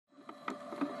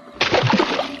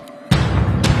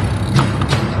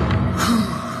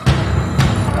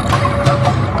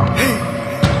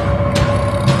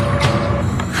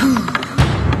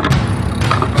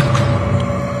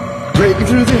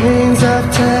through the hands of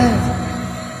time,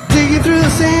 digging through the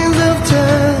sands of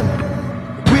time.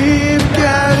 We've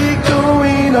got it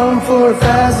going on for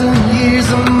 1,000 years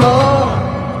or more.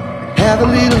 Have a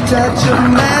little touch of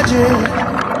magic,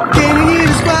 getting it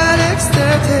is quite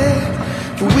ecstatic.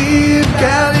 We've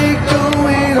got it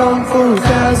going on for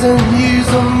 1,000 years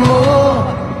or more.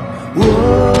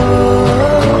 Whoa,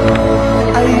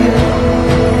 aye.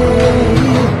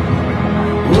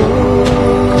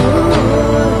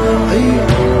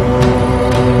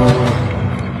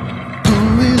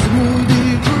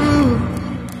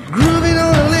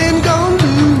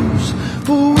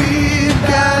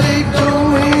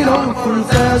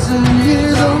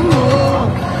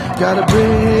 Gotta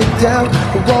break down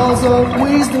the walls of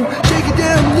wisdom, shake it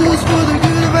down loose for the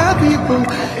good of our people.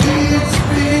 It's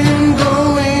been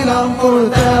going on for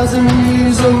 1,000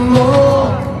 years or more.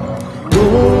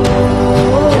 Oh,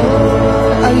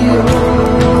 ayo,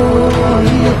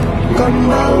 come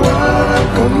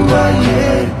by,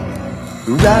 yeah.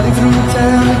 Riding through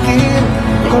town again,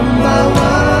 come by,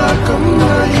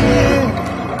 yeah.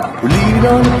 We're leaving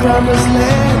on the promised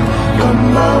land,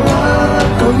 come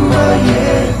by,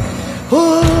 yeah. Oh,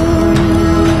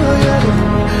 yeah.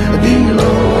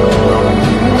 Ding-a-long,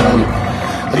 ding-a-long,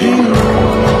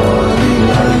 ding-a-long,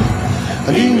 ding-a-long,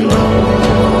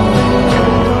 ding-a-long.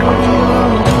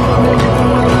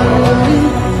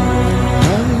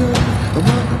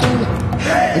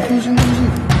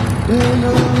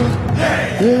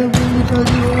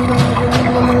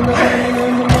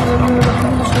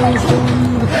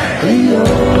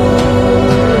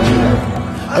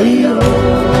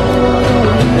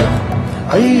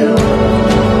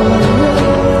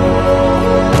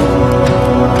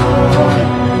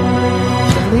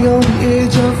 Standing on the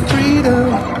edge of freedom,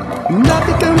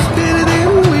 nothing comes better than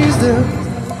wisdom.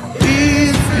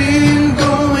 It's been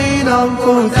going on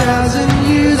for 1,000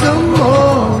 years or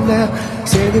more now.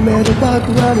 Saving magic blood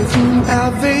running through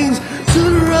our veins.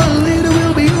 Sooner or later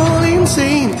we'll be all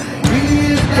insane.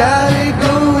 We've got it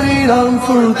going on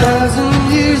for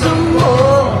 1,000 years or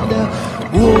more now.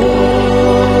 Whoa,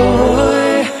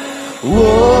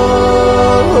 whoa,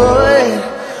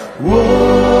 whoa.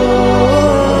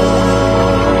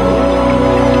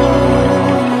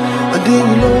 A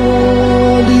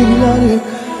ding-a-long, ding-a-long,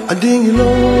 a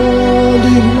ding-a-long,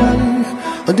 ding-a-long,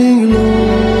 a ding-a-long.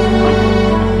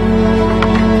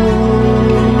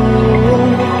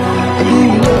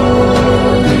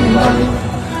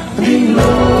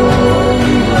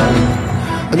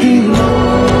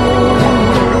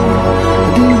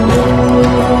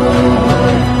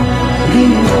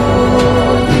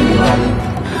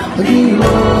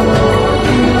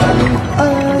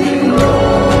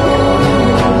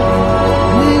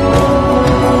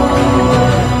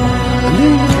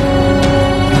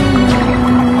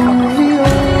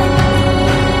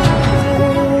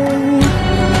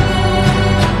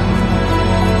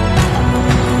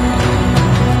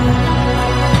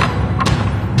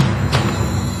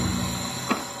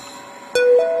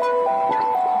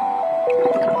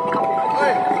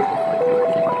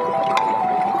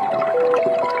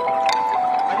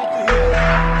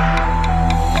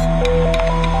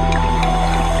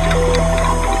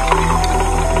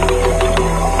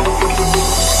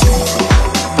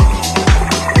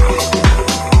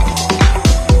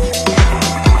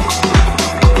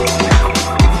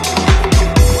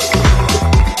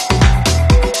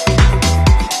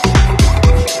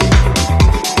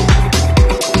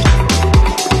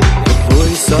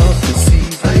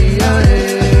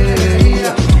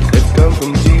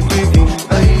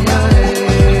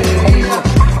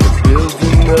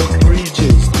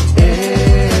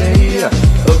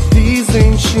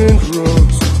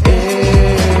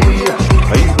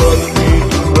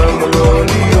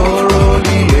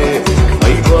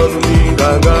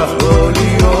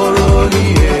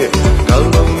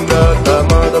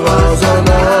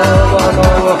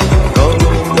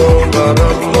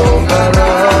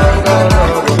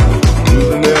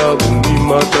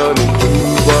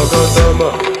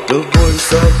 The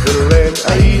voice of